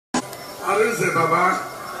Arise, Baba.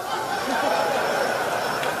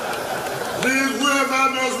 Please, whoever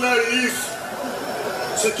knows where he is,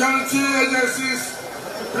 security agencies,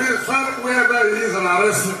 please find wherever he is and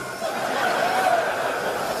arrest him.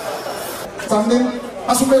 Standing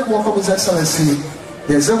as we make welcome His Excellency,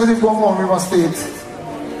 the Executive Governor of River State,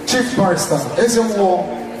 Chief Barrister Nyesom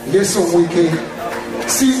Wike,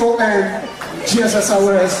 CON,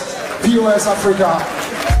 GSSRS, POS Africa,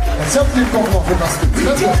 Executive Governor of River State.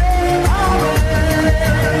 Let's go.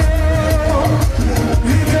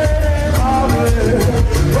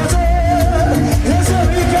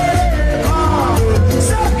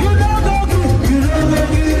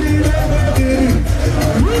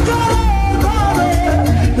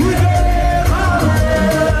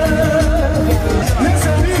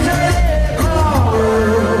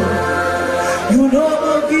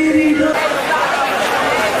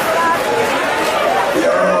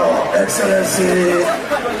 Excellency,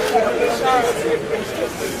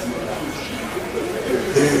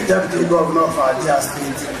 the Deputy Governor of our dear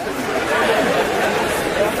state,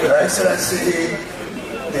 Your Excellency,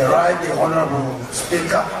 the Right, the Honorable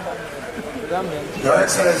Speaker, Your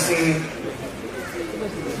Excellency,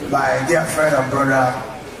 my dear friend and brother,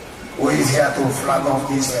 who is here to flag off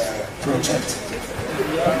this project,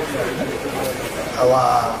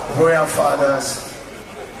 our royal fathers,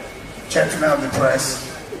 gentlemen of the press,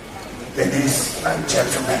 ladies and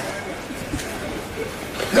gentlemen,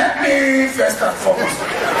 let me first and foremost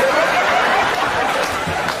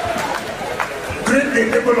greet the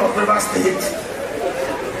people of River State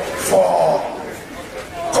for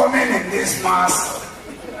coming in this mass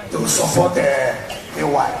to support the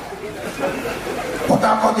AY. Port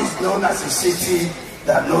Harcourt is known as a city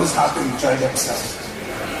that knows how to enjoy themselves.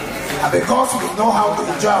 And because we know how to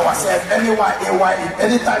enjoy ourselves, anytime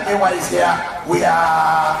AY is here, we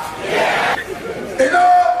are here. You know,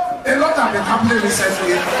 a lot have been happening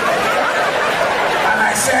recently. And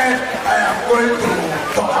I said, I am going to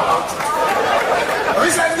talk about it.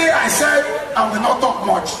 Recently, I said, I will not talk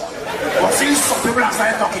much. But since some people have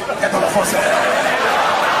started talking, get on the first side.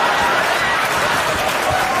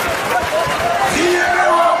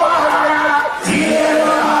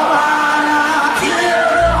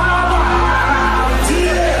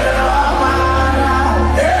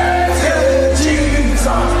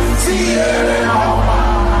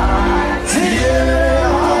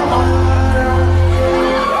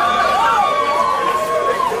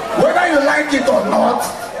 It or not,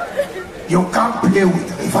 you can't play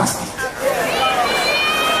with River State.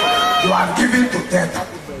 You have given to death.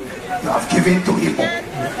 You have given to evil.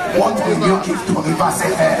 What will you give to River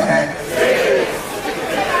State?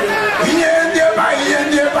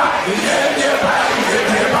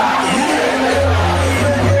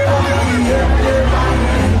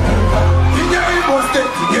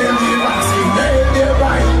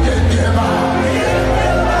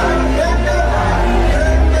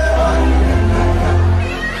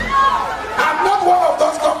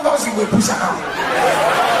 We push around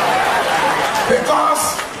because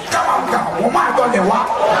come on down, woman don't they walk.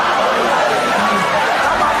 Come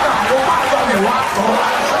on down, woman don't they walk.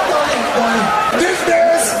 These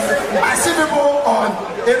days, I see people on,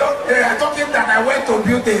 they are talking that I went to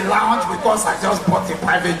build a lounge because I just bought a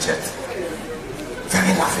private jet.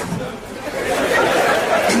 Very laughable.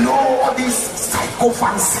 You know, all this psycho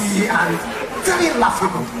fancy and very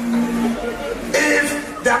laughable.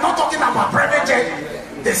 If they are not talking about private jet,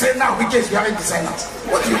 they say now we is wearing designers.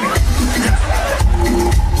 What do you mean?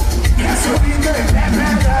 Yes, we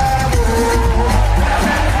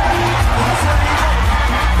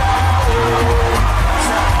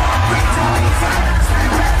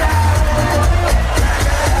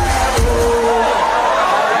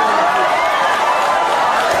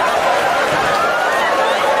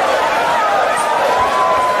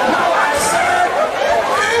Now I said,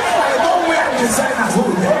 if I don't wear designers, who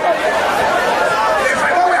will wear?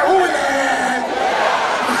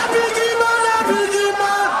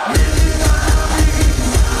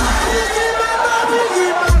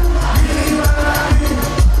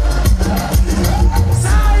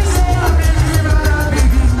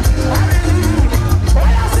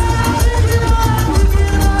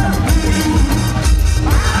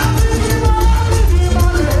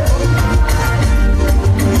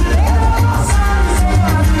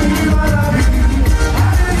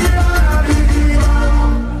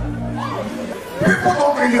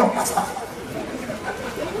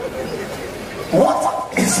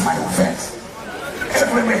 What is my offense?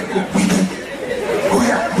 Everywhere wicked. Go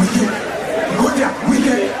here, wicked. Go there,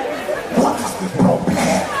 wicked. What is the problem?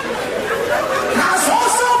 That's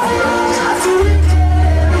also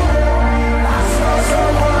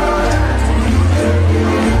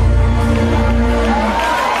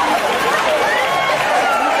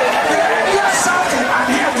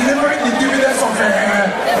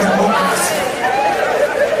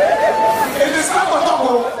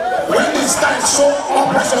minister is so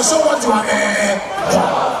oppression, so what you are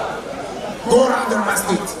go around the River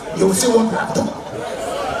State, you will see what we have done.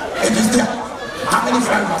 It is there. How many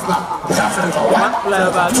flavors now? We have flavor 1,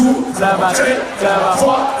 flavor 2, flavor 3, flavor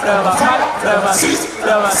 4, flavor 5, flavor 6,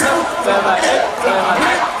 flavor 7, flavor 8, flavor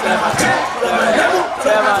 9, flavor 10, flavor 11,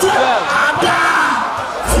 flavor 12.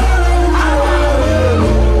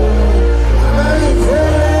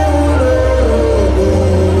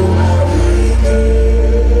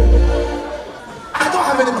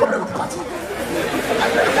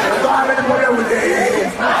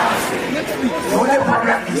 The only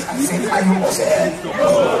problem is I said you said you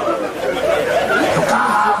can't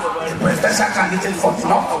have a presidential candidate from the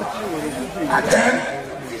north and then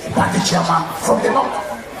a party chairman from the north.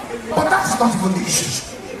 But that's not even the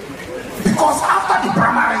issue. Because after the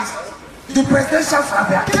primaries, the presidential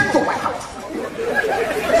father came to my house.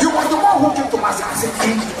 He was the one who came to my house and said,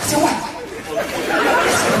 hey, say what?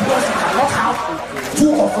 Because you cannot have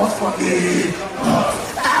two of us for the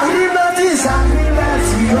agreement is agreement,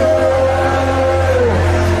 yo.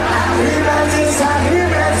 Agreement is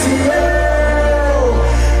agreement, yo.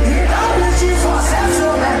 You don't wish you for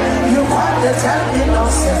settlement, you want to tell me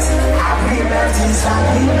nonsense. Agreement is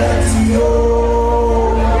agreement, yo.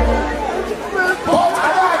 But I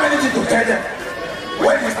don't have anything to tell them.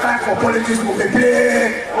 When it's time for politics, we will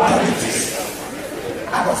play politics.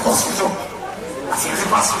 And of course, you know, as a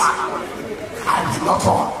reverse man, I will not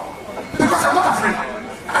run. Because I'm not afraid.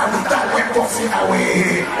 I will die when boxing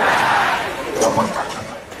away. Nobody can kill me.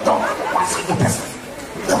 Don't one single person.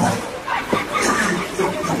 Nobody.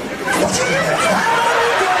 What's in there?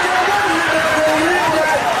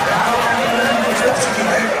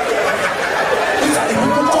 These are the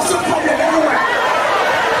people causing problem everywhere.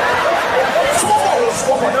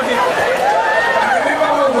 I remember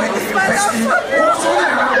when we were in the university, what's only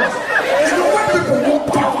around us? You know when people want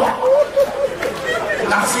power?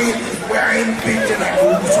 Now see, wearing pink and like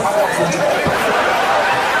boots on our foot.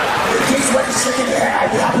 The kids were shaking their head, I'll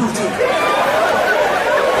be happy with you.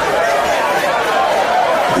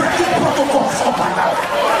 Breaking protocols up and down.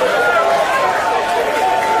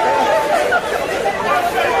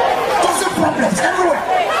 Causing problems everywhere.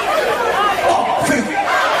 Oh, faith.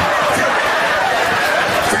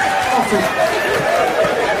 Oh, faith.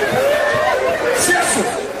 Nyesom.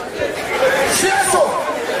 Nyesom.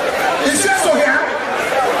 Is Nyesom here?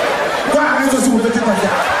 Why is this with the different guy?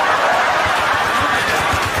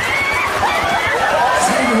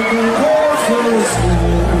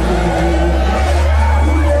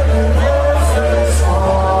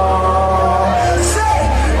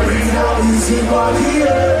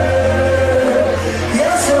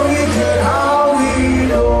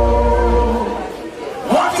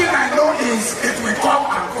 One thing I know is it will come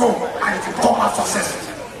and go and it will come out successful.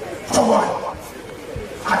 Don't worry.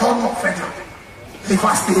 I don't know federal. The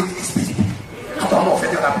first state is PDP. I don't know of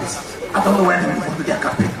any other place. I don't know where they will do their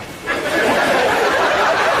campaign.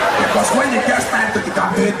 Because when it gets time to the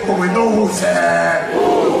campaign, we will know who's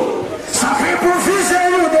some people feel say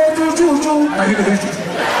you they do juju. Are you doing juju?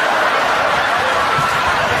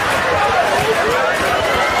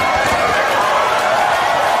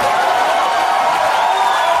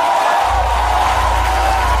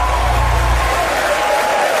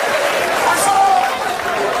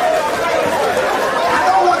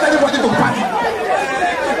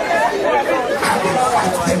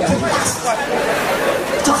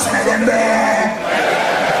 Just let them there.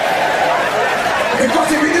 Because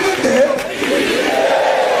if we didn't there,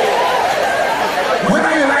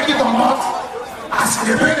 whether you like it or not, as you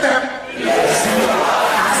debate them,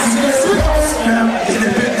 as you sweet us, you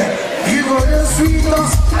debate them. You go to sweet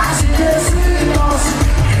us, as you sweet us.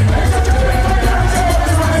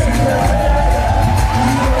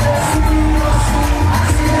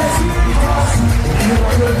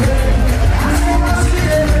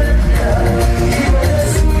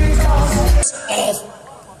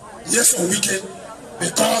 Nyesom Wike,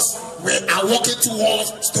 because we are working towards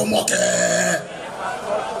stomach.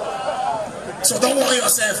 So don't worry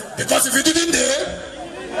yourself, because if you didn't there,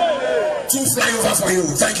 two fly over for you.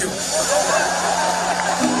 Thank you.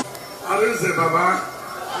 Arise Baba.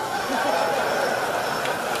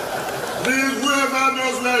 Please, whoever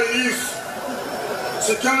knows where he is,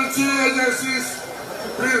 security agencies,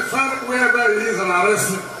 please find wherever he is and arrest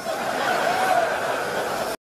him.